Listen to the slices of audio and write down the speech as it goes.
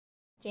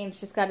James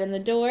just got in the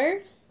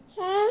door.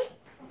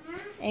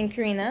 And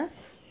Karina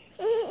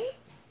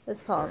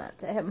is calling out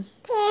to him.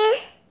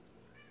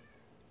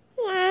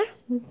 I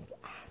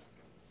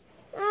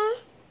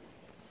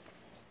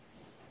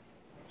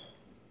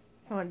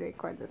want to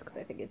record this because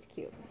I think it's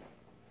cute.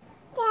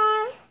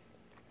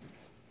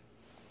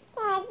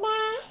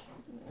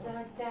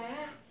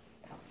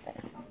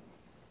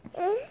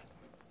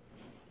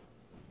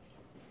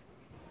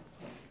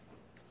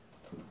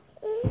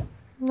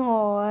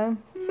 Aww.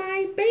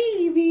 My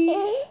baby.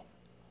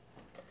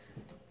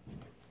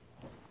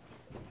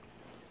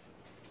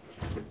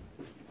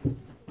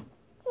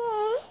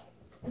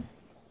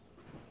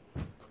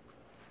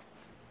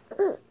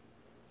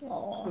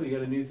 Oh, you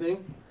got a new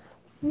thing?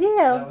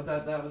 Yeah.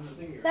 That was the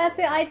thing. That's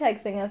the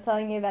iText thing I was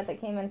telling you about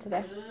that came in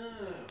today.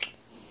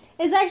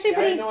 It's actually I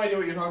pretty... have no idea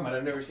what you're talking about.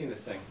 I've never seen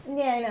this thing.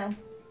 Yeah, I know.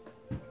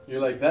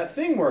 You're like, that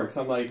thing works.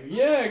 I'm like,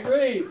 yeah,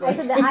 great. I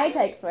said the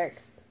iText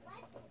works.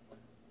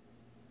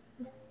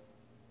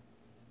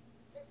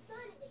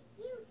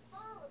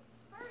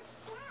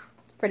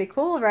 Pretty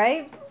cool,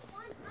 right?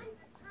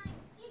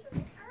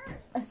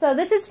 So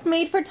this is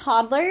made for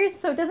toddlers,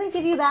 so it doesn't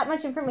give you that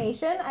much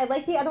information. I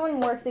like the other one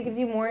more because it gives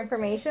you more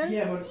information.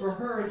 Yeah, but for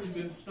her, it's a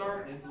good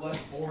start. It's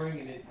less boring,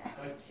 and it's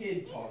a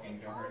kid talking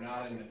to her,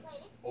 not an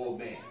old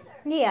man.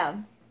 Yeah,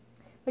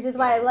 which is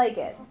why I like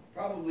it.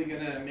 Probably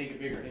gonna make a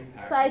bigger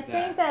impact. So I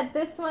think that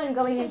this one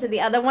going into the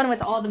other one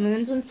with all the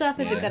moons and stuff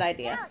is a good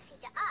idea.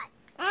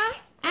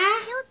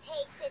 It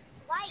takes its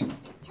flight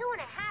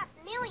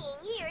 2.5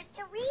 million years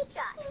to reach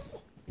us.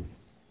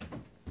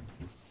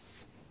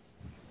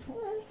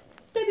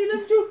 Daddy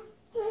loves you.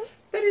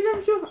 Daddy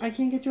loves you. I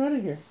can't get you out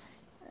of here.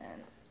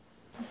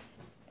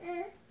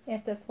 You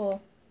have to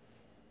pull.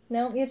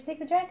 No, you have to take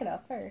the jacket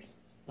off first.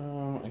 I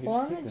can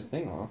Well, just take the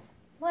thing off.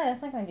 Why?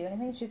 That's not going to do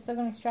anything. She's still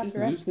going to strap Just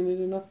her up. loosen it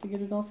enough to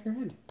get it off your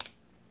head.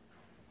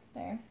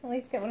 There. At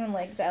least get one of them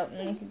legs out, and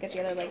then you can get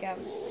the other leg out.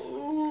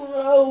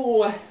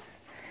 Oh,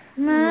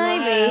 My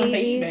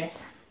baby.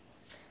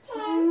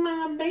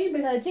 My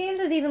baby. So James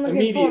is even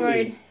looking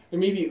forward.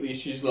 Immediately,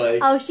 she's like,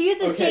 Oh, she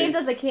uses okay, James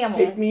as a camel.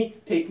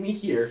 Take me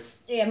here.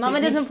 Yeah, Mama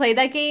doesn't play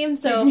that game,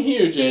 so Take me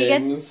here, she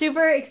James. gets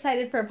super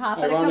excited for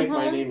Papa Ironic, to come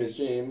home. my name is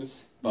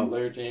James.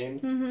 Butler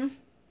James. Mm-hmm.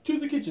 To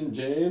the kitchen,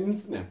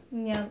 James. No.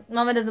 Yeah,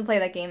 Mama doesn't play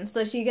that game,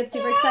 so she gets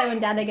super excited when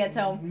Dada gets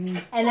home,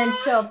 and then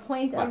she'll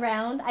point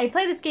around. I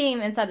play this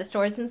game inside the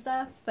stores and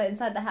stuff, but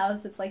inside the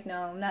house, it's like, no,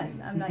 I'm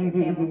not your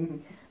camel.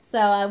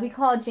 So we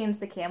call James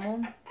the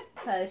camel,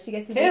 because she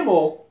gets to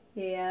Camel?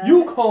 Yeah.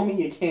 You call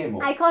me a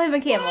camel. I call him a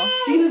camel.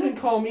 She doesn't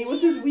call me.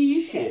 What's this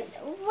wee shit?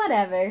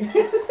 Whatever.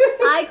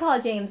 I call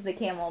James the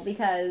camel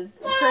because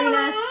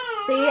Karina,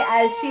 see,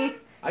 as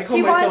I call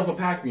myself a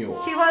pack mule.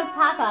 She wants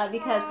Papa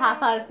because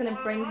Papa is going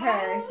to bring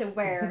her to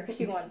where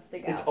she wants to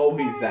go. It's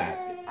always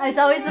that. It's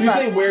always the You book.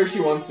 say where she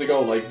wants to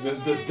go, like the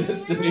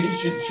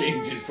destination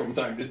changes from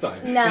time to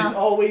time. No. It's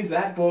always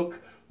that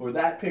book or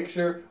that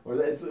picture or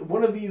that, it's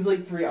one of these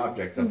like 3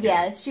 objects up here.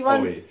 Yeah, she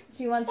wants Always.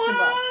 the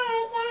book.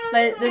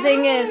 But the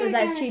thing is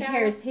that she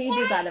tears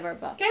pages out of her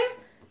book.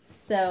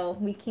 So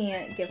we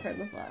can't give her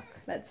the book.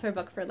 That's her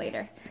book for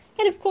later.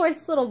 And of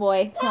course, little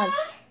boy wants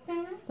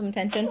some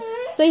attention.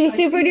 So you're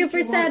super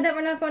duper sad that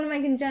we're not going to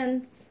Mike and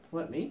Jen's.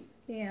 What, me?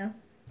 Yeah.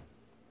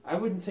 I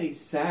wouldn't say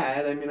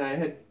sad. I mean, I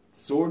had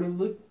sort of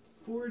looked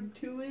forward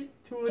to it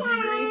to a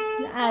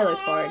degree. I look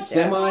forward to it.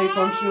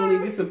 Semi-functionally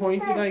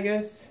disappointed, I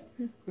guess,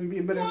 would be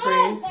a better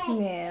phrase.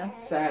 Yeah.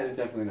 Sad is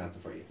definitely not the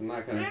phrase. I'm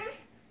not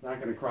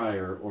gonna cry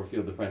or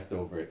feel depressed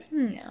over it.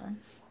 No.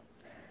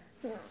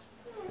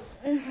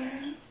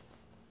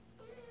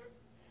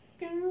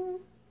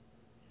 You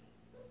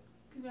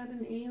got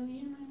an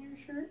alien on your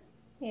shirt?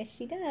 Yes,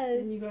 she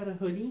does. And you got a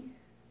hoodie?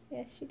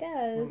 Yes, she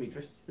does. Want me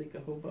dressed like a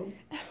hobo?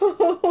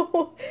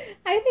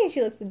 I think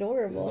she looks This is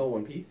adorable. all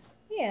one piece?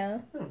 Yeah.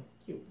 Oh,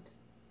 cute.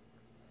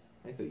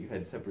 I thought you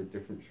had separate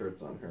different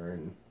shirts on her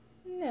and...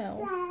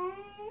 No.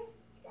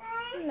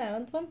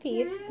 No, it's one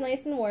piece.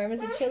 Nice and warm.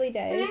 It's a chilly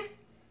day.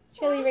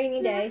 Chilly,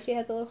 rainy day. She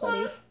has a little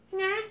hoodie.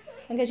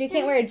 Because she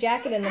can't wear a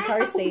jacket in the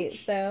car seat,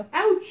 so...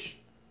 Ouch!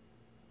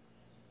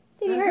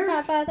 Did you That hurt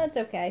hurt. Papa? That's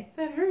okay.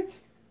 That hurt.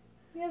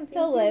 Yeah,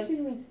 he'll live.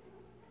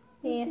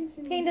 Yeah.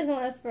 Pain doesn't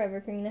last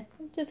forever, Karina.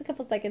 Just a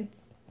couple seconds.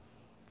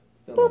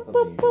 Still Boop, not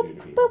boop, something you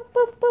can do boop, to me.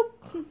 boop, boop,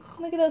 boop.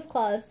 Look at those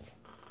claws.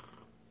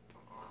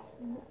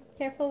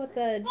 Careful with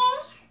the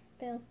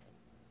mouth.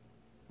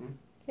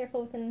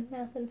 Careful with the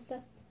mouth and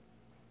stuff.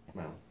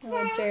 Well, All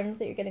the germs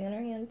that you're getting on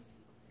her hands.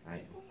 I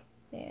am.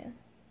 Yeah.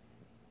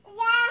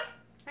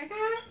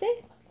 See?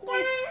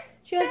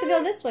 She wants to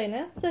go this way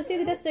now. So see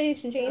the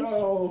destination change.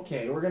 Oh,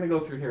 okay. We're gonna go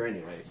through here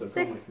anyway, so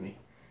See? come with me.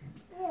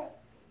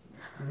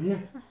 Yeah.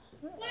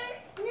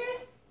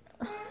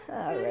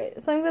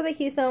 Alright, so I'm glad that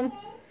he's home.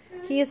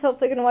 He is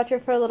hopefully going to watch her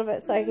for a little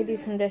bit so I could do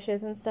some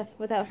dishes and stuff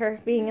without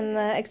her being in the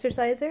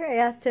exerciser. I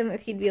asked him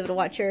if he'd be able to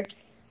watch her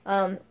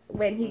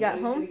when he got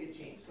home.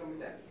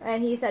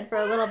 And he said for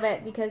a little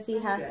bit because he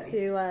has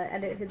to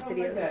edit his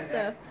videos.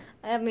 So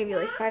I have maybe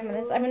like 5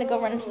 minutes. I'm going to go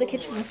run into the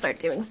kitchen and start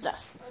doing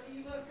stuff.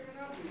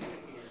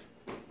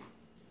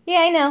 Yeah,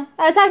 I know.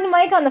 I was talking to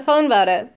Mike on the phone about it.